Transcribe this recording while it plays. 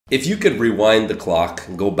If you could rewind the clock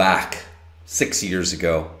and go back 6 years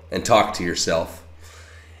ago and talk to yourself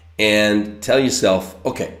and tell yourself,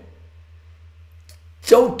 okay,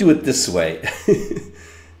 don't do it this way.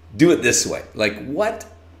 Do it this way. Like, what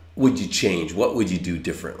would you change? What would you do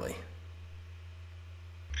differently?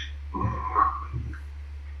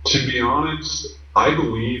 To be honest, I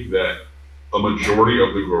believe that a majority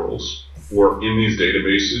of the girls who are in these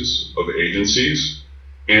databases of agencies,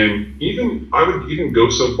 and even I would even go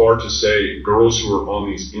so far to say girls who are on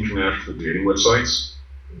these international dating websites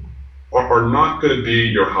are not going to be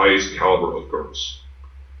your highest caliber of girls.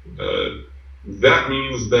 That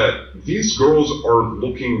means that these girls are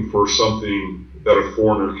looking for something that a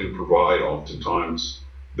foreigner can provide oftentimes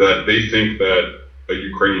that they think that a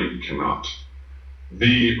Ukrainian cannot.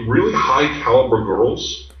 The really high caliber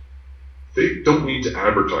girls, they don't need to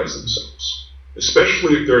advertise themselves,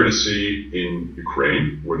 especially if they're in a city in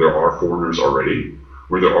Ukraine where there are foreigners already,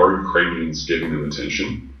 where there are Ukrainians giving them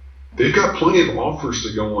attention. They've got plenty of offers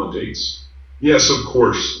to go on dates. Yes, of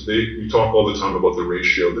course, we talk all the time about the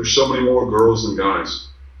ratio. There's so many more girls than guys.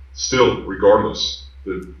 Still, regardless,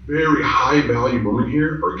 the very high value women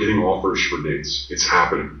here are getting offers for dates. It's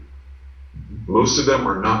happening. Most of them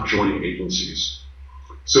are not joining agencies.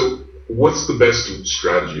 So what's the best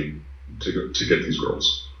strategy to get these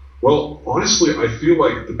girls? Well, honestly, I feel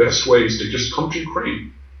like the best way is to just come to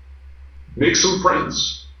Ukraine. Make some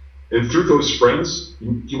friends. And through those friends,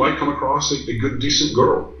 you might come across a good, decent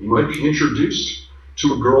girl. You might be introduced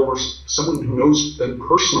to a girl or someone who knows them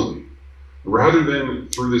personally, rather than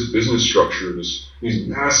through this business structure, these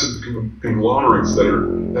massive conglomerates that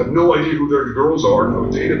have no idea who their girls are, no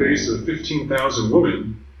database of 15,000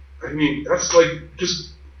 women. I mean, that's like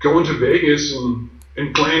just going to Vegas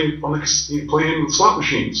and playing slot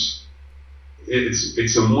machines.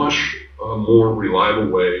 It's a much more reliable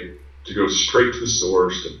way to go straight to the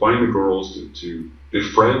source, to find the girls, to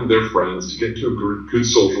befriend their friends, to get to a good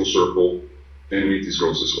social circle, and meet these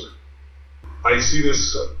girls this way. I see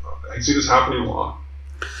this happening a lot.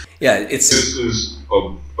 Yeah, this is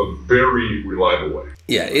a very reliable way.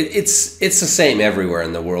 Yeah, it's the same everywhere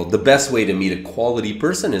in the world. The best way to meet a quality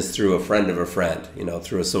person is through a friend of a friend,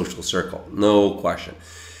 through a social circle. No question.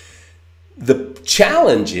 The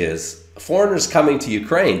challenge is foreigners coming to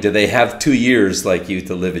Ukraine. Do they have 2 years like you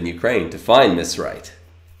to live in Ukraine to find Miss Right?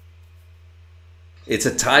 It's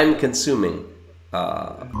a time-consuming.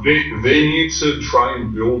 They need to try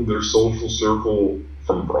and build their social circle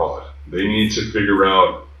from abroad. They need to figure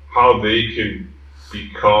out how they can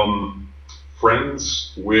become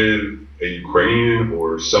friends with a Ukrainian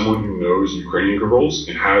or someone who knows Ukrainian girls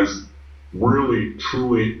and has really,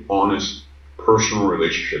 truly honest personal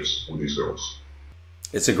relationships with these girls.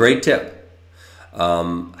 It's a great tip.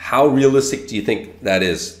 How realistic do you think that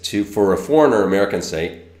is for a foreigner, American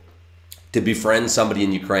say, to befriend somebody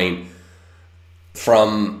in Ukraine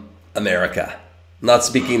from America, not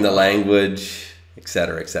speaking the language,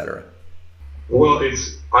 etc., etc.? Well,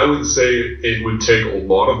 I would say it would take a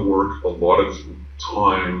lot of work, a lot of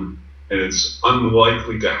time, and it's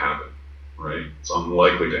unlikely to happen, right? It's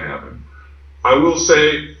unlikely to happen. I will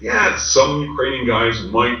say, yeah, some Ukrainian guys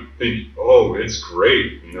might think, oh, it's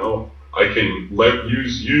great, I can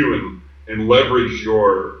use you and leverage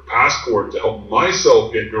your passport to help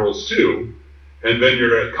myself get girls too, and then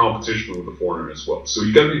you're at competition with the foreigner as well. So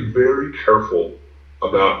you got to be very careful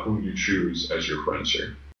about who you choose as your friends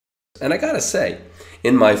here. And I gotta say,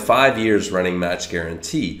 in my 5 years running Match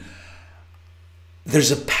Guarantee,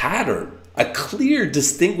 there's a pattern, a clear,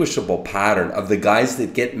 distinguishable pattern of the guys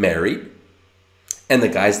that get married and the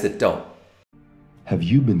guys that don't. Have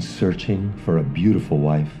you been searching for a beautiful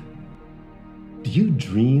wife? Do you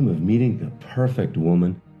dream of meeting the perfect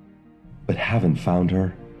woman, but haven't found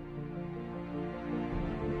her?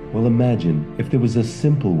 Well, imagine if there was a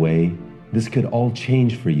simple way this could all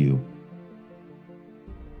change for you.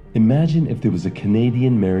 Imagine if there was a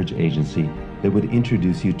Canadian marriage agency that would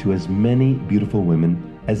introduce you to as many beautiful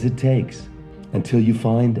women as it takes until you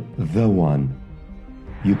find the one.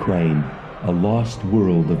 Ukraine, a lost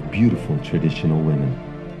world of beautiful traditional women.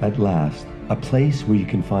 At last, a place where you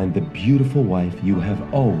can find the beautiful wife you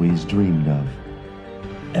have always dreamed of.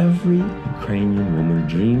 Every Ukrainian woman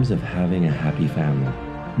dreams of having a happy family.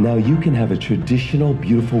 Now you can have a traditional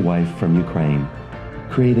beautiful wife from Ukraine,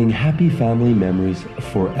 creating happy family memories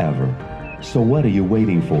forever. So what are you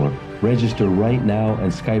waiting for? Register right now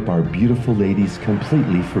and Skype our beautiful ladies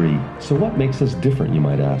completely free. So what makes us different, you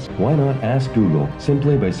might ask? Why not ask Google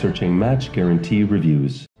simply by searching Match Guarantee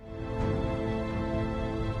Reviews?